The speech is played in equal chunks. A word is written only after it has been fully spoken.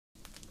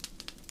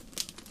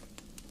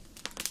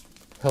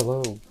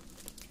Hello,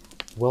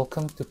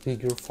 welcome to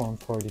Figure Form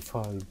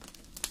 45.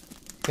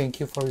 Thank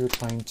you for your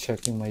time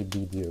checking my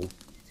video.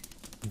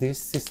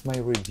 This is my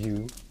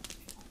review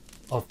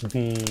of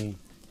the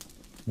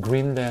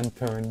Green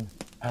Lantern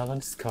Alan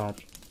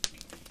Scott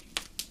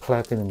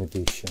Platinum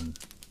Edition.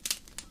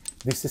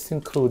 This is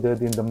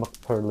included in the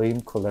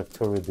Mcfarlane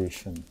Collector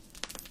Edition.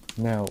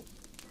 Now,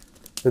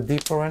 the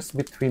difference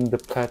between the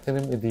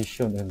Platinum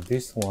Edition and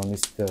this one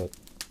is that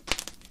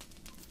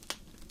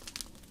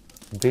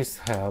these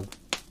have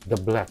the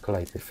black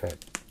light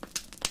effect.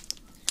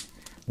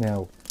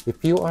 Now,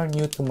 if you are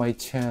new to my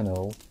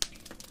channel,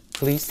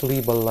 please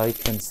leave a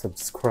like and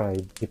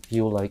subscribe if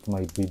you like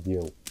my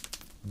video.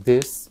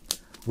 This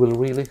will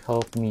really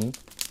help me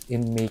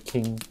in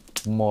making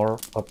more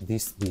of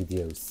these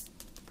videos.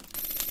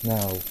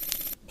 Now,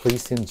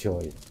 please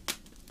enjoy.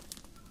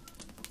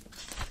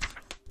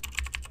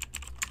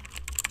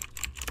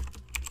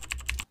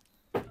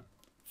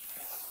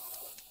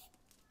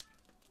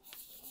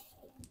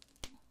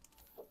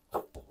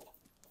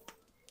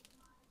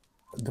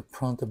 At the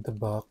front of the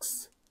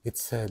box, it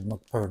said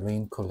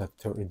Mcfarlane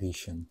Collector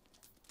Edition.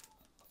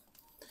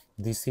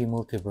 DC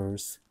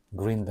Multiverse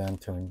Green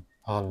Lantern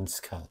Alan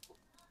Scott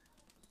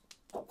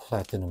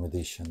Platinum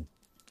Edition.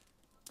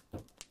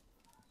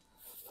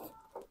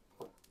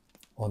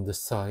 On the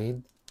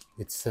side,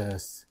 it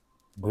says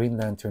Green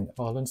Lantern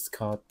Alan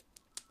Scott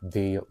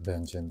Day of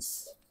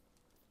Vengeance.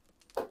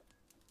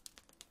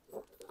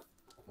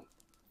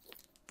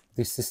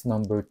 This is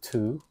number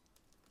 2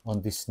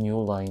 on this new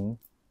line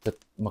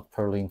that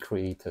Mcfarlane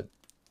created.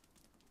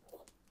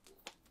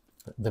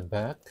 At the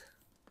back,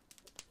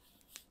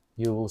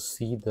 you will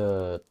see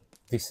that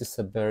this is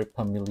a very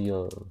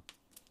familiar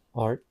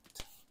art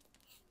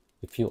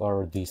if you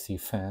are a DC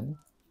fan,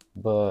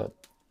 but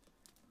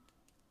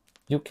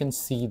you can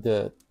see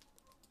that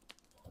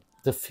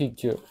the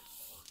figure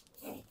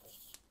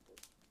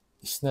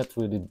is not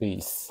really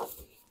based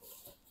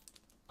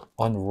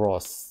on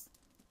Ross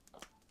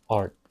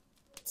art,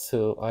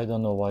 so I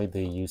don't know why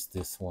they use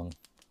this one.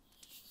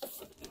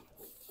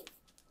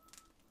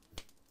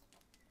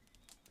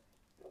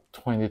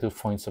 22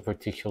 points of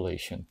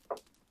articulation.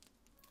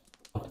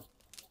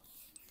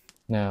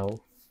 Now,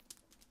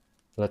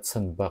 let's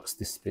unbox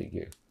this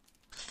figure.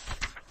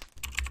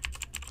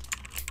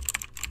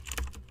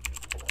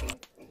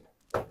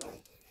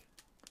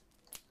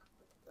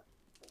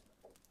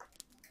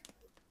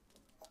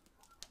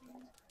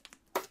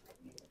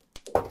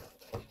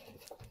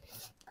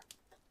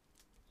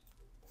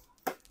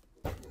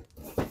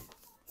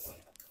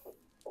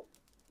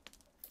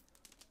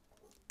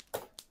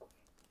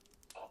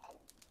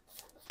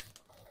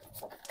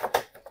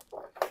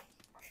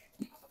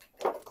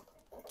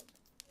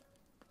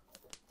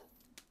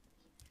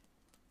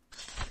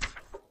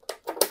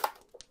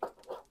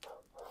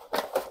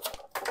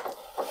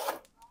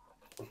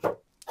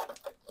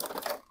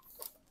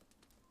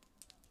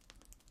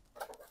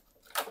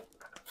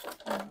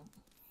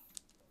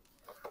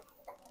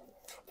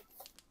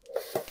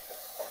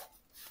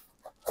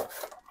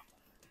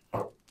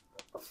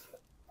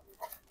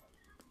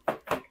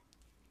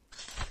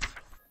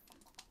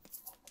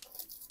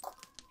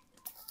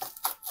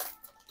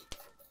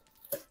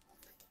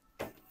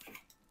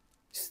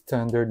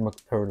 Standard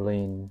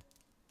Mcfarlane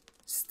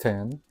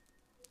stand,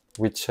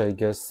 which I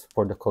guess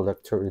for the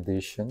collector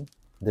edition,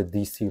 the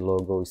DC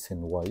logo is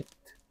in white.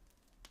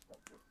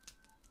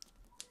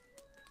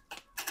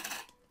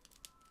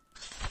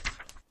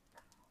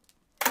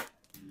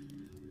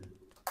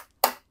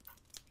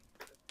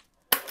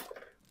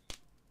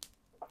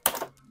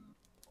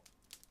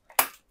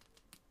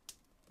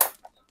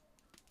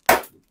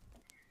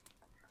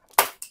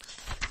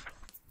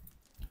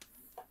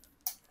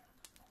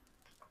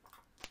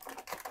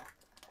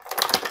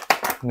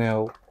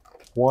 Now,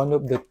 one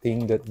of the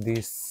things that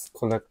this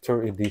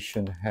collector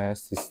edition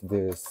has is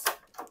this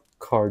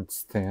card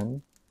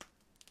stand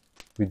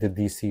with the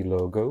DC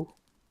logo.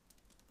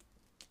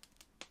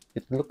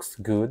 It looks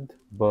good,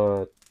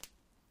 but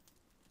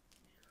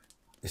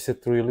is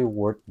it really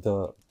worth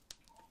the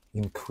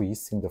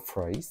increase in the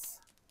price?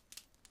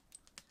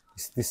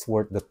 Is this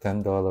worth the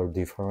 $10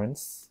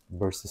 difference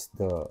versus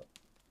the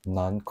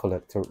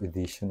non-collector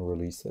edition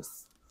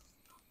releases?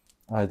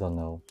 I don't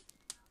know.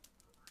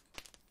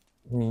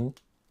 Me,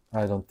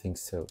 I don't think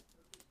so.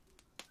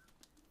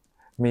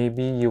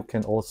 Maybe you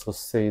can also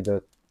say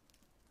that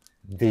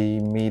they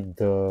made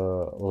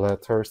the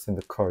letters in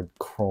the card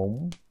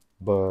chrome,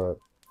 but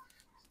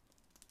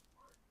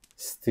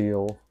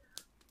still,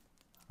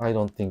 I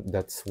don't think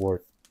that's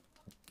worth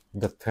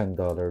the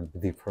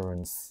 $10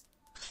 difference.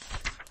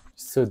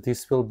 So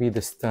this will be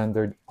the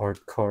standard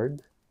art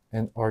card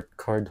and art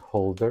card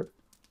holder.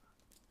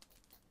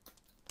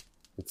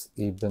 It's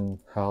even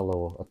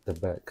hollow at the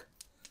back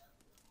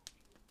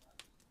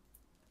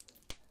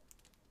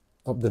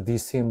of the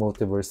DC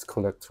Multiverse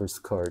Collector's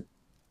card.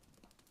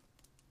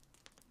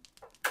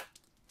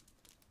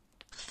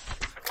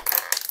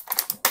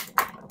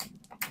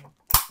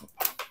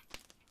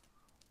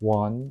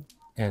 One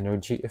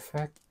energy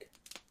effect,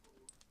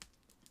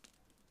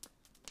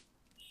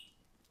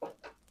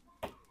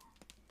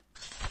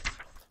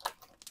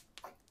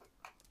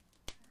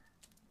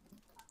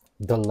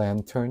 the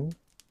lantern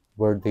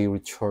where they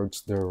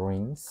recharge their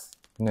rings.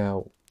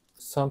 Now,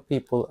 some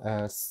people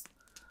ask,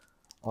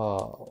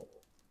 uh,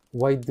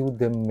 why do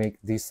they make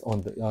this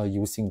on the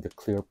using the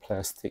clear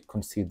plastic,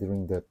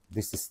 considering that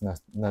this is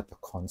not a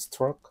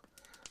construct?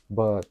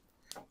 But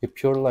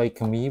if you're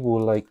like me, who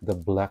like the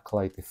black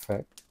light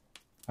effect,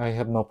 I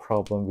have no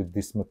problem with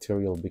this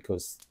material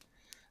because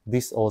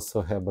this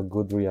also have a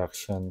good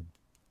reaction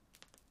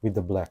with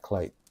the black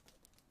light.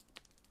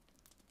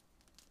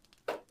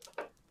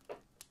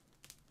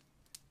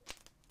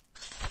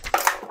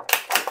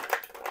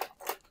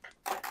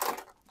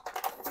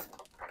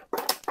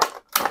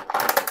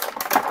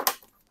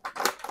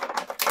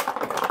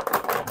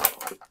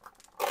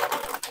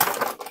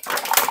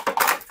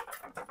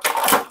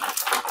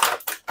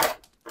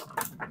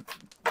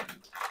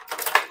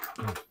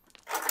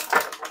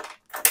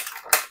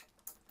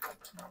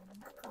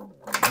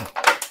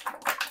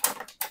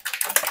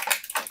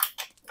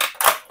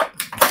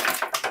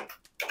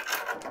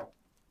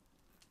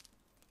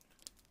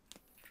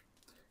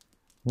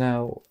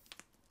 Now,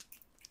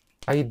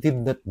 I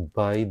did not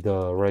buy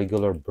the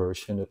regular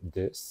version of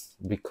this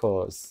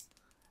because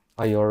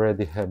I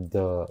already have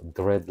the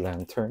red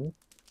lantern.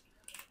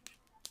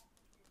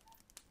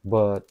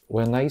 But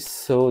when I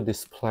saw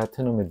this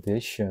platinum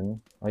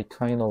edition, I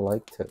kind of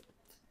liked it.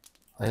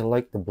 I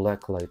like the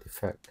black light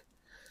effect.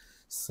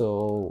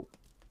 So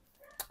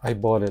I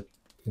bought it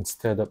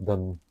instead of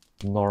the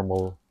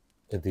normal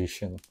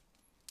edition.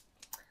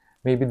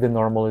 Maybe the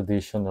normal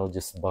edition I'll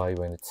just buy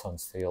when it's on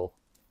sale.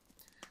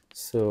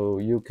 So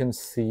you can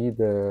see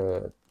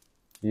the,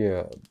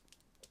 yeah,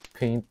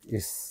 paint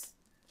is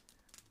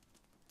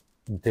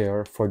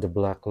there for the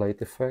black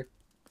light effect,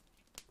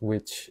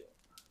 which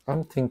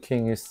I'm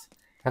thinking is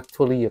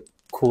actually a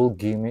cool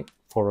gimmick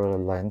for a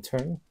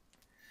lantern.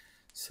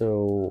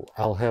 So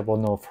I'll have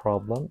no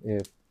problem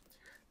if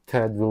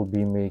Ted will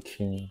be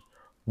making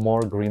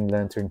more Green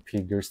Lantern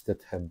figures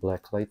that have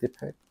black light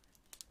effect.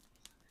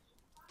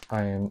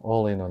 I am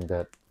all in on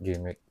that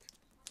gimmick.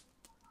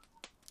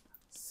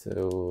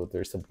 So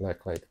there's a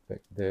black light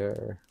effect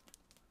there.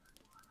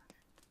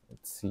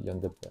 Let's see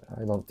on the back.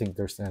 I don't think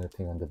there's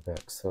anything on the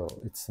back, so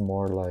it's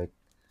more like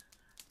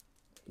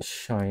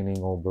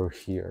shining over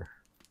here.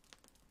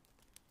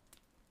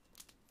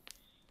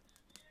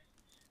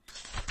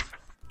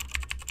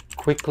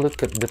 Quick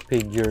look at the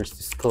figure's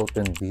sculpt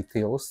and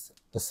details.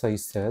 As I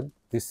said,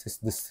 this is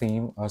the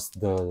same as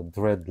the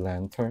Dread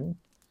Lantern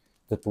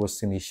that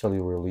was initially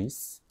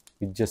released,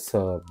 with just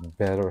a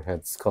better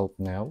head sculpt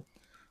now,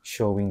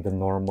 showing the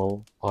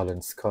normal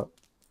Allen's cut.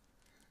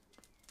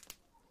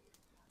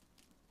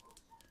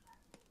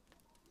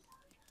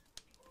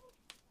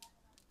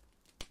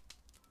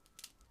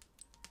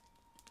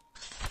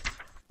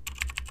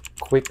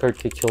 Quick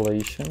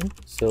articulation,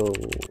 so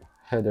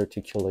head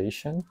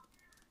articulation.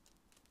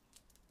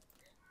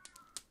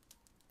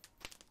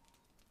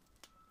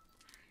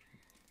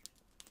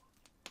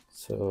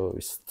 So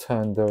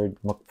standard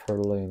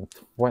Mcfarlane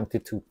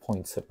 22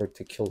 points of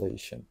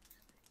articulation.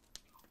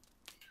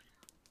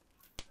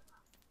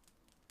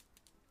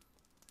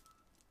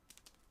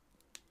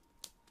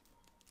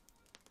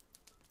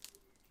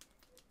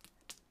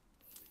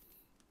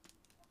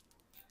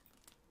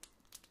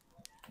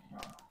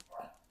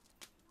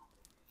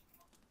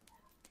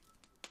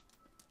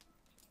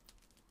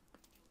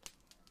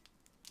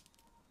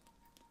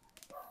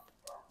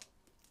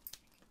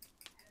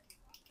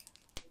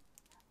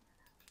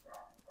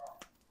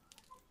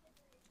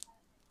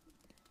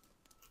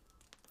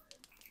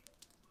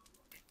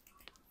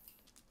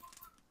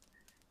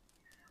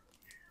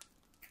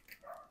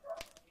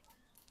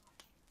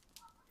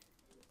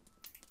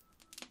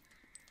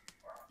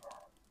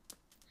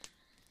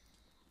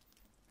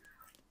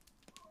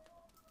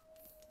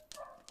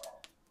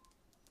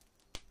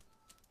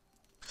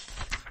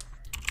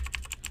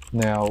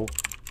 Now,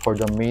 for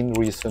the main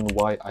reason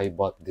why I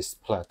bought this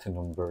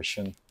platinum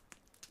version.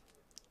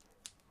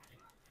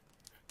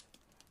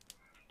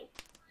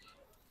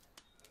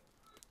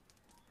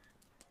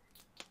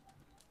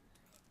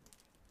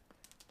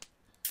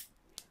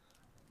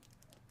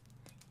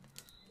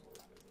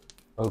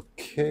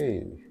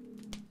 Okay,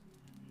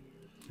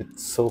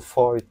 so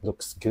far it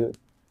looks good.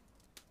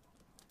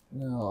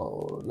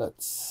 Now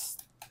let's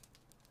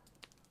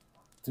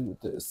do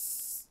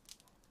this.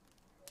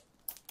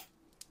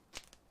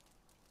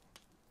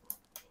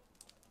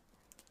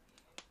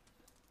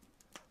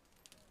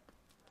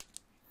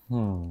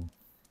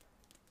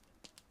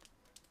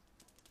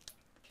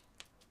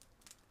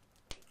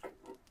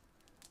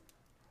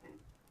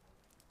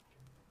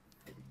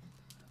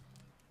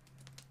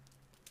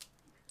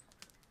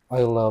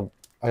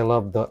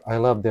 I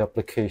love the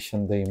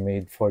application they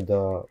made for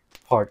the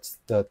parts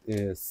that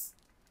is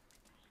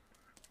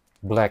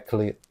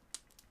blacklit,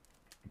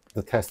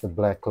 that has the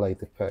black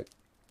light effect.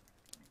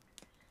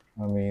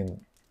 I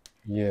mean,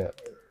 yeah,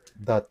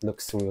 that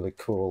looks really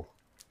cool.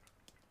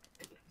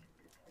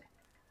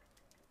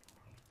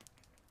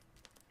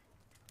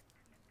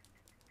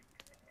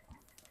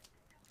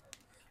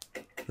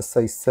 As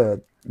I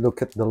said,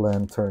 look at the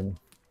lantern.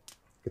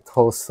 it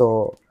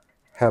also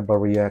have a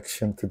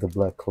reaction to the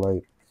black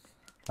light.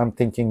 I'm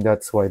thinking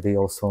that's why they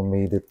also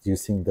made it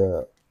using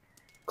the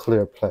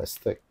clear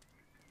plastic.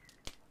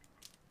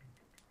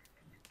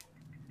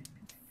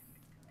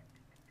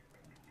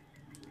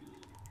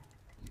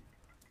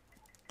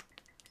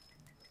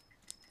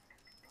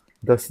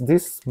 Does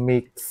this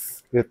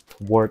makes it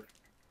worth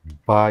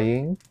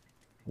buying?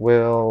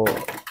 Well,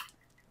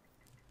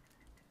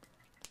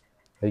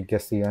 I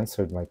guess he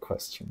answered my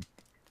question.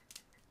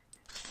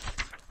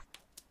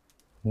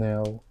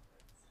 No,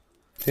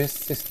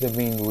 this is the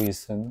main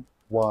reason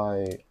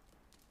why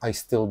I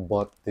still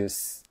bought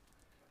this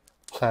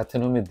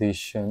Platinum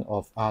Edition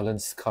of Alan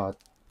Scott,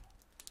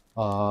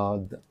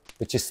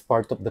 which is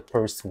part of the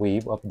first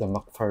wave of the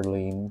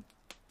Mcfarlane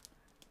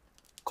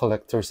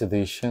Collector's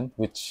Edition,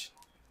 which,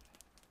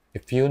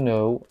 if you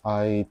know,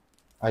 I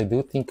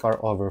do think are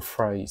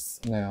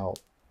overpriced. Now,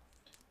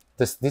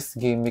 does this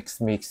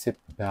makes it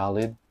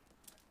valid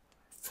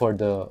for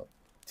the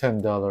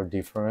 $10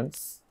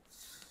 difference?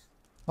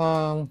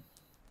 Um,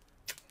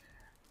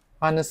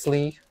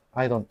 Honestly,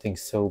 I don't think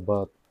so,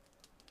 but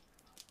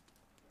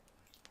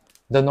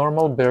the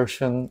normal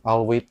version,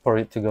 I'll wait for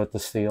it to go to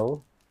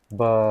sale.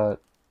 But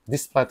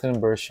this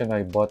platinum version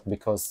I bought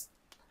because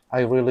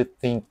I really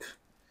think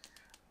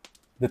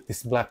that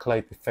this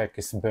blacklight effect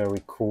is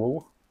very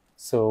cool.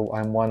 So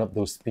I'm one of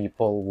those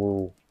people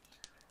who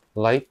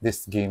like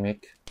this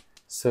gimmick.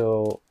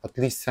 So at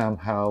least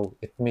somehow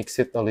it makes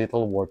it a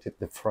little worth it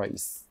the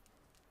price.